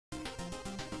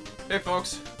Hey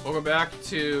folks, welcome back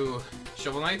to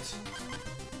Shovel Knight.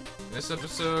 In this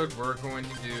episode, we're going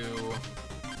to do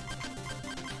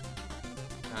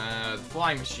the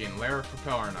flying machine, Lair of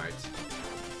Propeller Knight.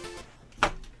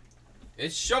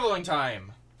 It's shoveling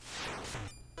time!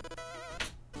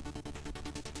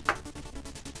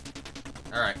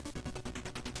 Alright.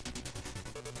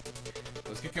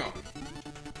 Let's get going.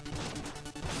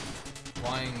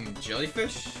 Flying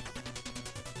jellyfish?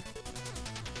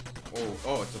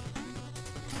 Oh,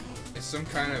 it's some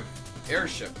kind of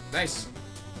airship. Nice.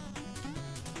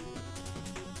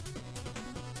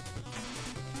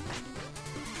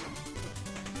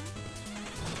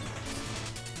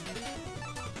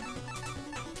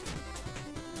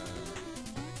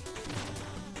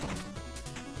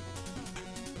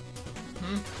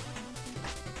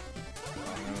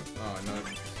 Oh, another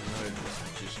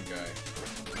magician guy.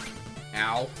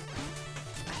 Ow.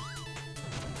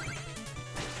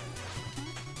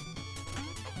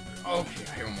 Okay,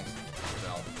 I almost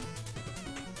fell.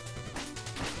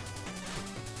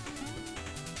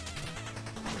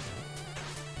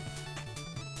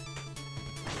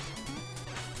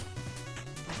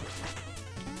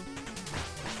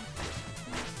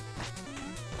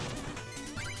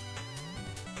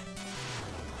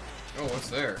 Oh, what's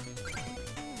there?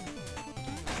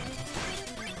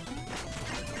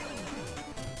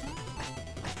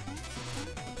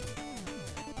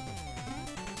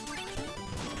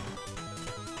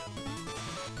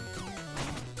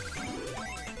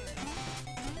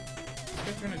 What's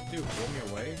it gonna do? Blow me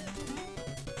away?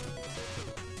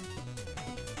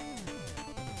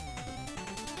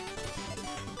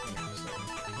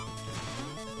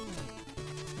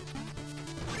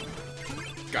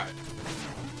 Got it.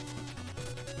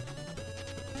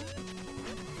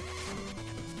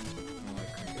 Oh, I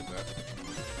couldn't get that.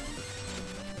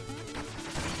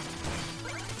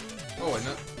 Oh, and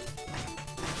that.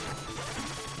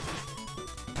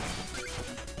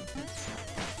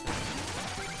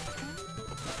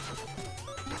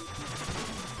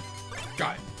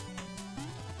 Got it.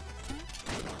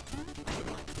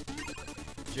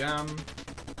 Gem.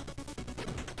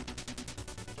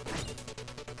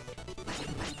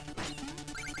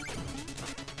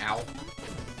 Ow.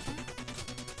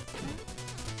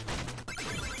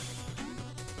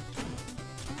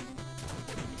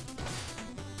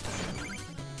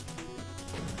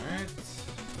 Alright.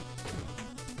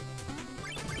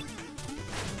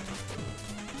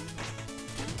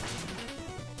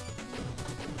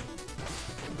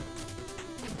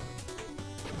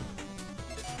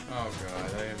 Oh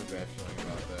god, I have a bad feeling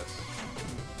about this.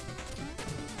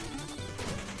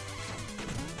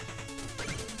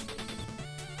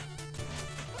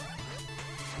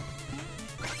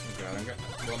 Oh god,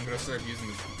 I'm gonna start using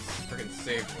this freaking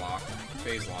save lock,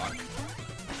 phase lock.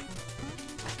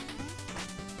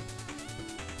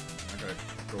 I gotta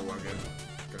go again.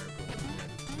 Gotta go again.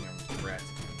 Damn rat.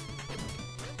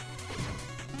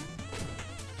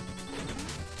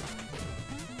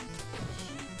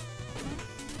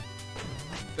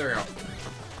 There we go.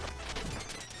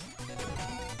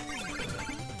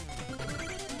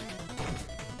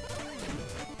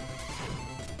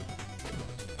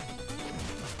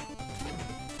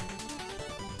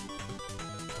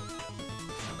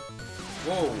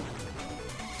 Whoa.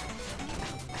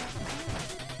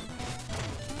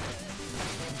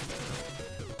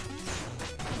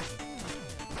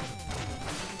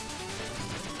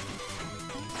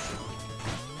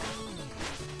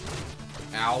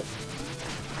 Ow.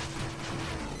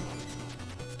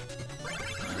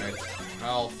 Alright.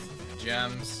 Health.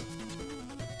 Gems.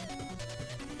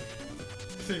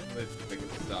 I think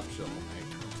it's stop Shovel Knight.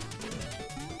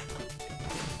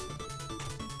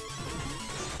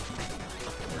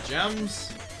 More gems.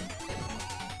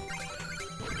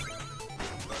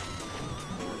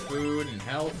 More food and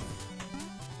health.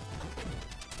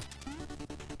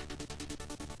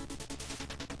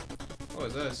 Oh,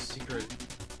 is that a secret?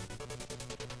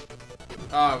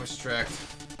 Oh, I was tricked.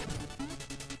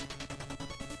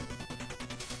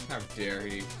 How dare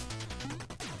he?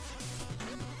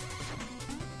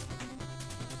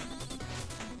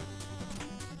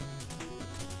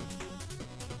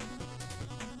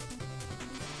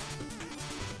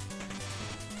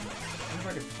 I wonder if I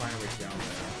can find a way down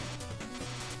there.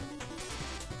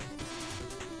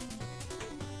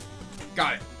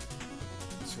 Got it.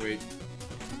 Sweet.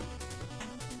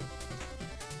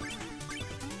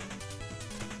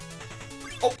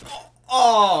 Oh,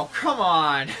 oh, come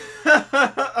on.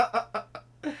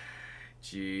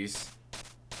 Jeez.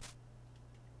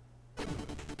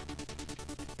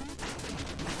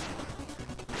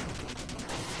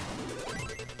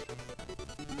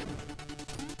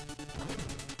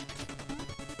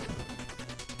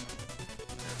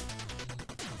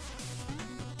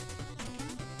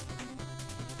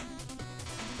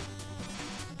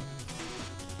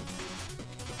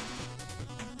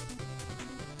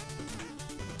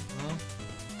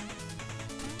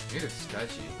 These are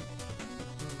sketchy.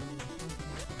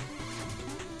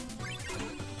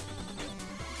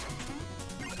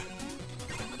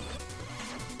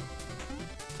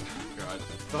 God,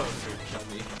 those are kill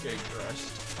me. Getting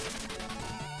crushed.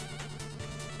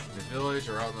 The village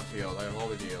or out in the field. I have all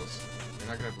the deals. You're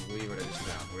not gonna believe what I just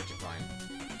found. What did you find?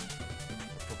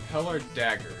 A propeller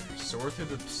dagger. Soar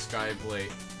through the sky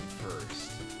blade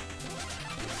first.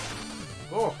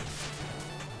 Oh!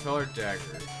 Propeller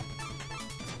dagger.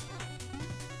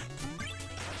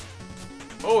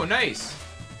 Oh, nice!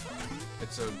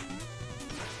 It's a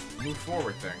move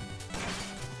forward thing.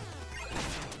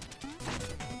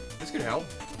 This could help.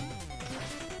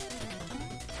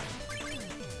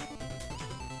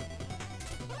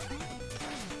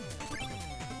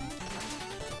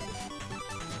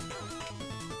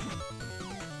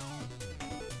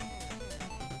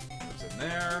 What's in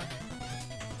there?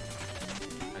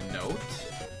 A note.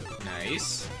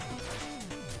 Nice.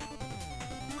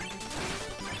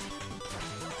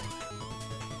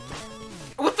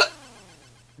 What the?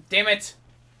 Damn it!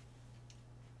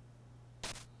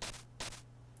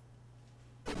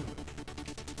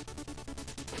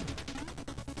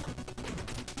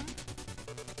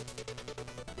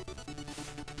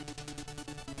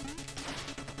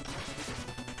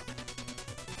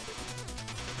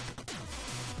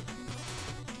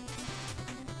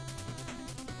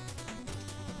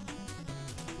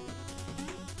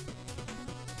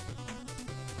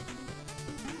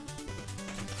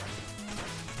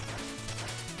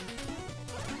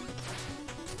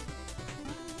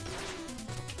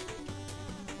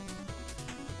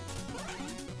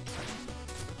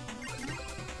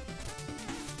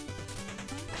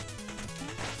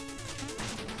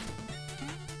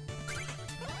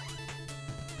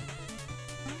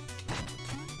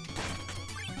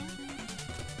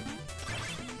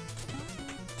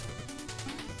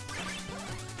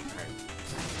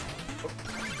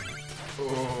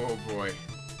 Oh boy.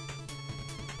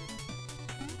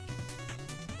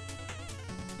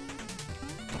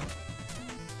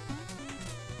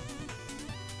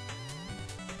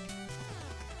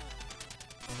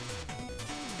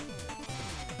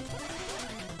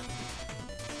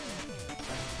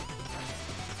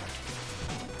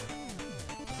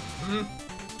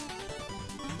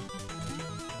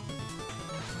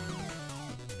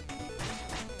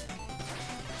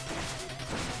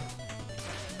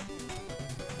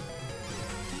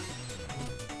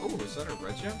 Oh, is that a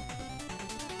red gem?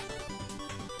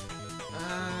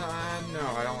 No,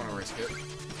 I don't want to risk it.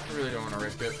 I really don't want to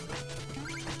risk it.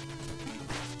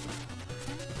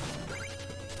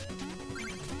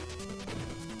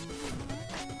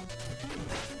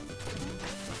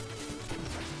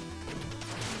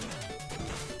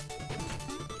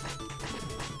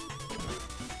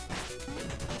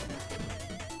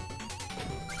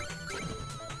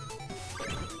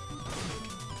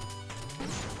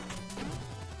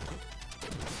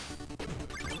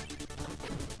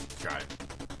 Got it.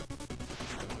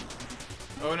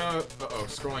 Oh no! Uh-oh,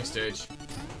 scrolling stage.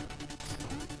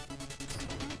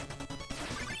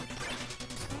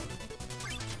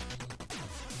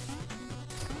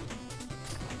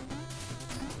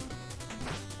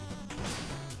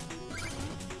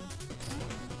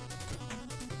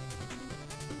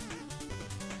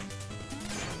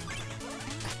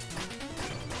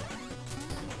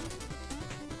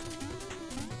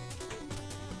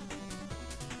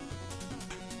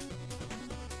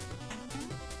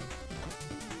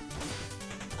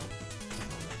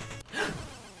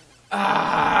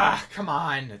 Ah, come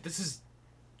on. This is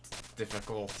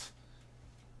difficult.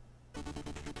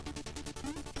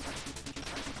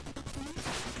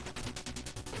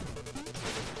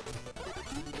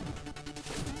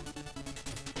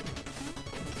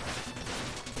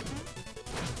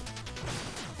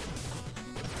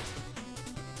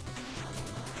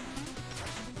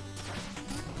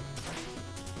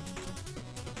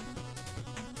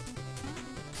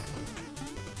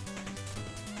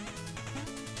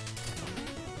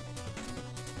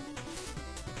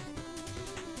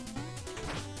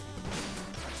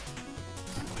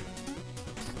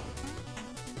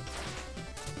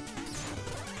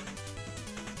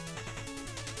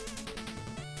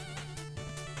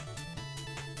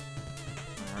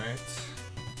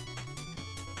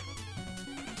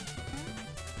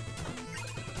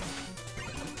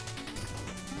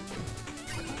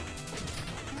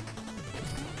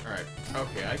 Alright.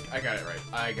 Okay, I got it right.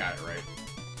 I got it right.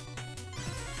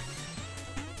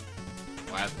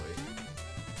 Gladly.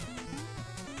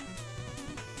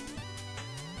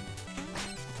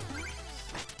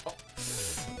 Oh.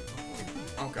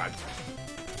 Oh god.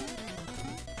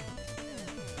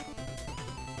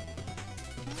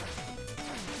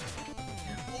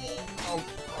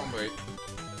 wait.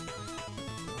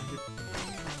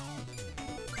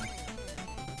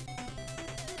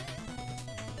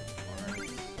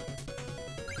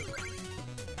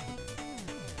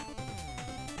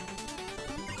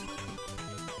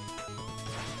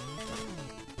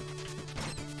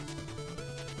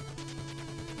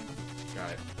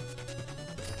 Got it.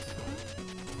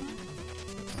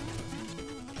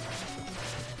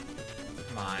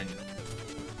 Come on.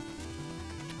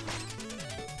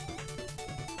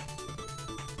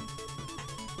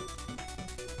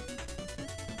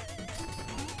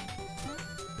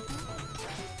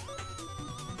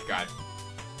 Got it.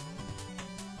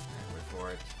 Wait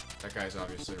for it. That guy's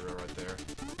obviously real right there.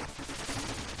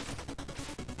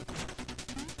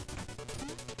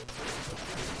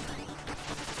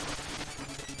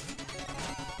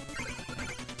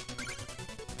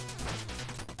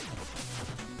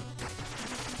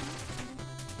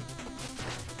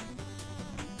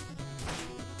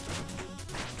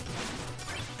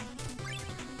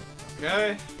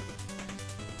 Okay.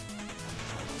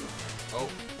 Oh.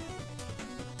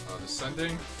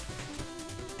 Descending.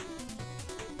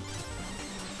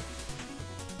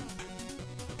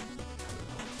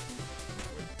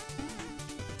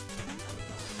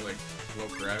 This is like low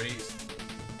gravity.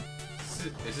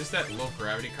 Is this that low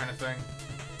gravity kind of thing?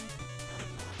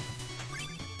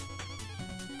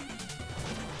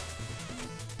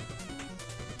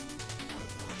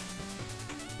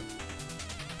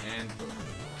 And boom.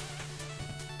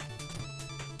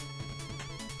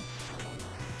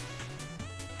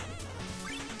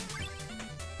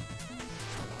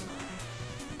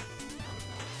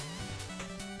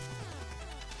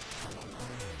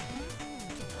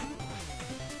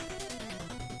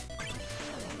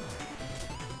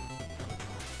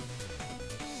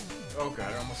 Oh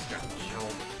god, I almost got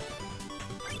killed.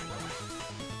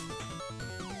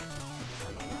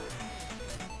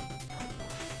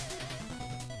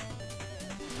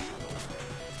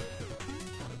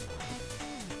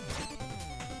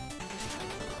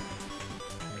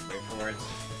 Wait for it.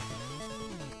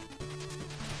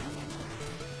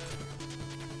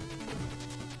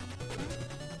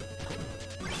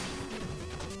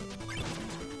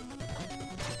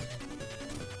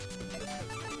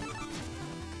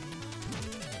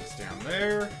 Down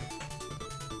there.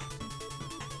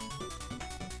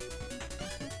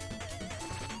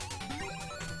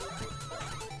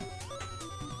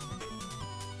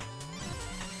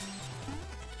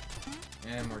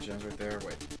 And more gems right there.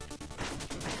 Wait.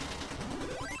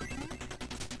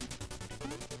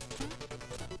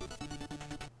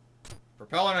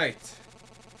 Propeller Knight.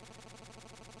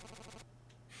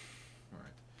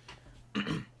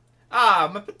 Alright. Ah,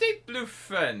 my petite blue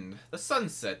friend. The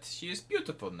sunset. She is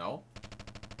beautiful, no?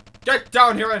 Get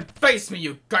down here and face me,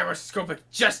 you gyroscopic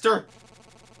jester!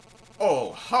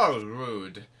 Oh, how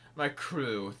rude. My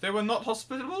crew, they were not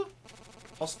hospitable?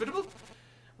 Hospitable?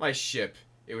 My ship,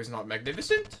 it was not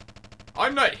magnificent?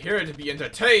 I'm not here to be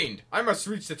entertained. I must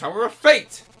reach the Tower of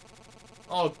Fate.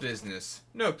 All business,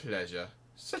 no pleasure.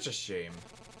 Such a shame.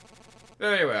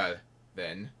 Very well,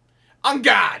 then. On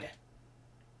guard!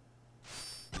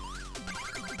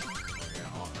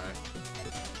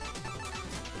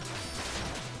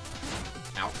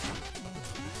 Ow.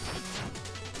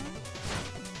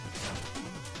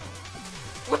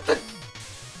 What the?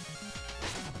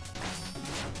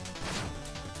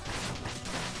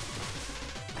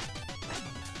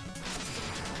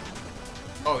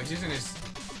 Oh, he's using his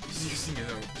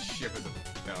own ship as a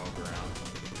battleground.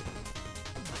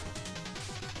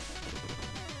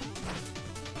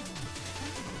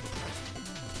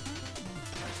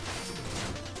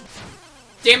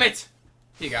 Damn it!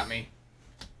 He got me.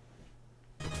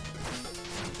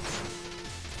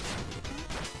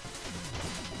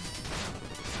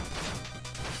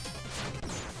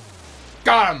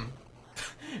 Got him!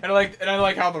 And I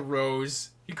like how the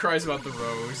rose, he cries about the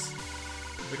rose.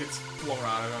 Like it's blowing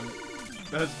out of him.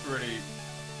 That's pretty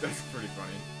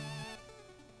funny.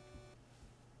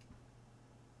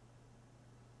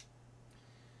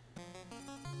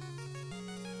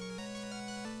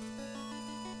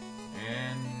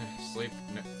 And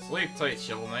sleep tight,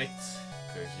 Shovel Knight,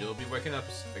 because you'll be waking up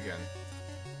again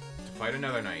to fight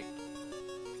another knight.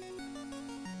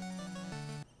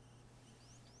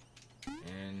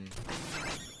 And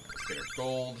let's get our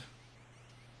gold.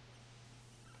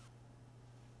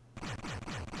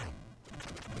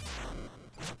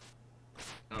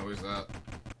 Oh, who's that?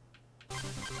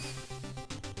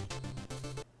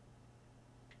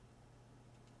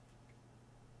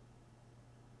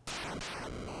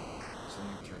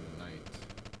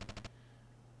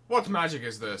 What magic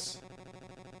is this?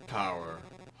 Power,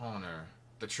 honor,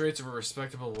 The traits of a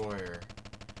respectable warrior.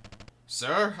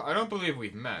 Sir, I don't believe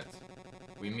we've met.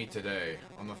 We meet today,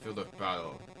 on the field of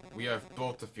battle. We have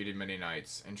both defeated many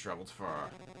knights and traveled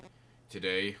far.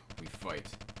 Today, we fight.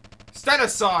 Stand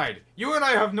aside! You and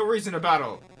I have no reason to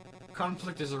battle!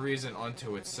 Conflict is a reason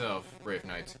unto itself, brave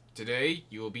knight. Today,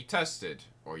 you will be tested.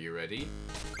 Are you ready?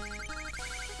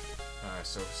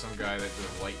 So some guy that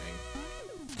does lightning.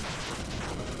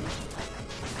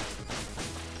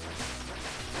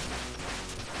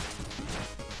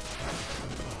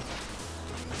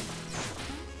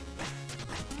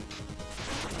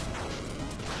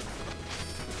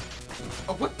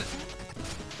 Oh, what the?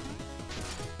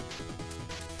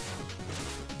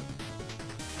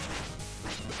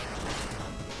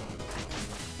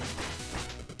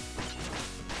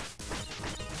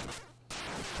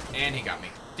 And he got me.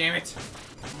 Damn it.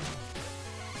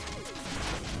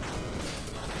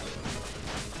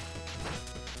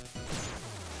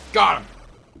 Got him.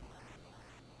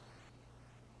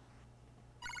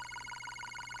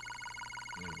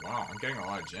 Wow, I'm getting a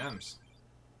lot of gems.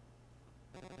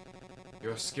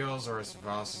 Your skills are as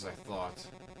vast as I thought.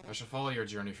 I shall follow your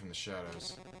journey from the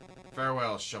shadows.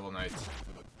 Farewell, Shovel Knight.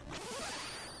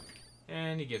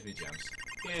 And he gives me gems.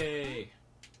 Yay!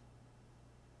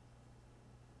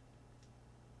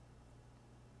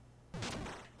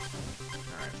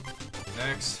 Alright.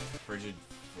 Next, Frigid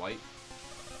Flight.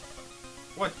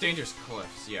 What dangerous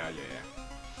cliffs? Yeah.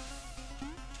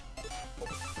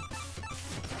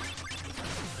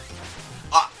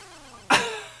 Ah!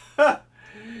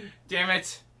 Damn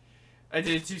it! I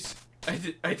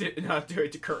did not do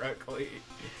it correctly.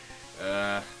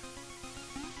 Yeah,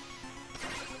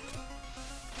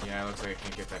 it looks like I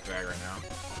can't get that bag right now.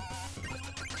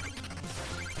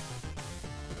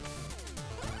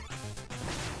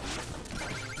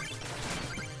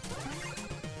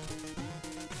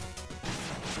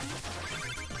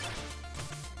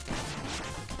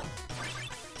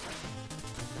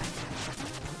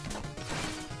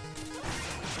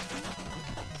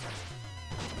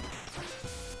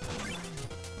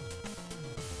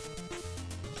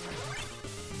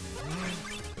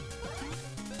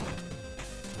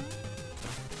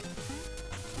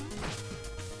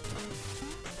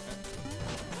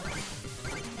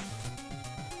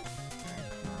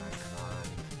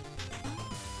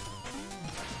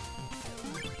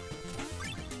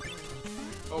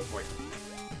 Oh boy.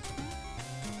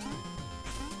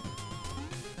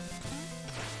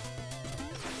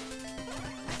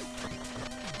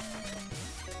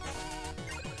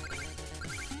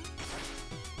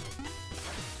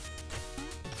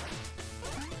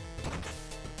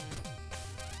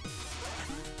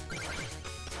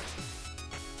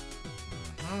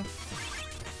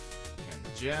 And the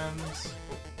gems.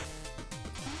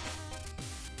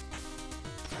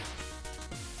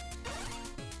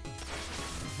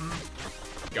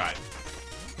 Got it.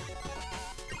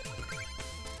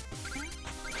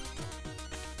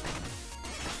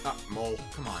 Ah, mole,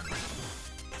 come on.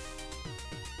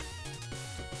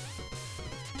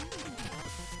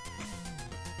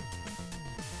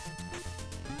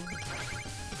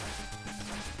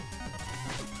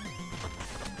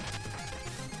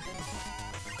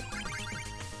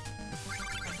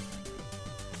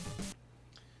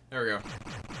 There we go.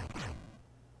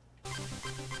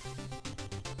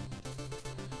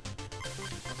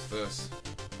 This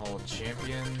Hall of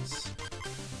Champions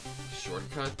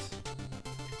shortcut.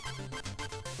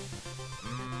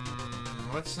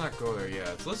 Let's not go there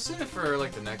yet. Let's save it for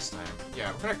like the next time.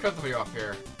 Yeah, we're gonna cut the video off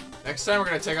here. Next time we're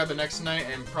gonna take out the next night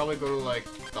and probably go to like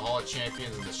the Hall of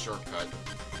Champions and the shortcut.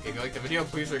 If you liked the video,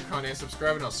 please like, comment, and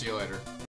subscribe, and I'll see you later.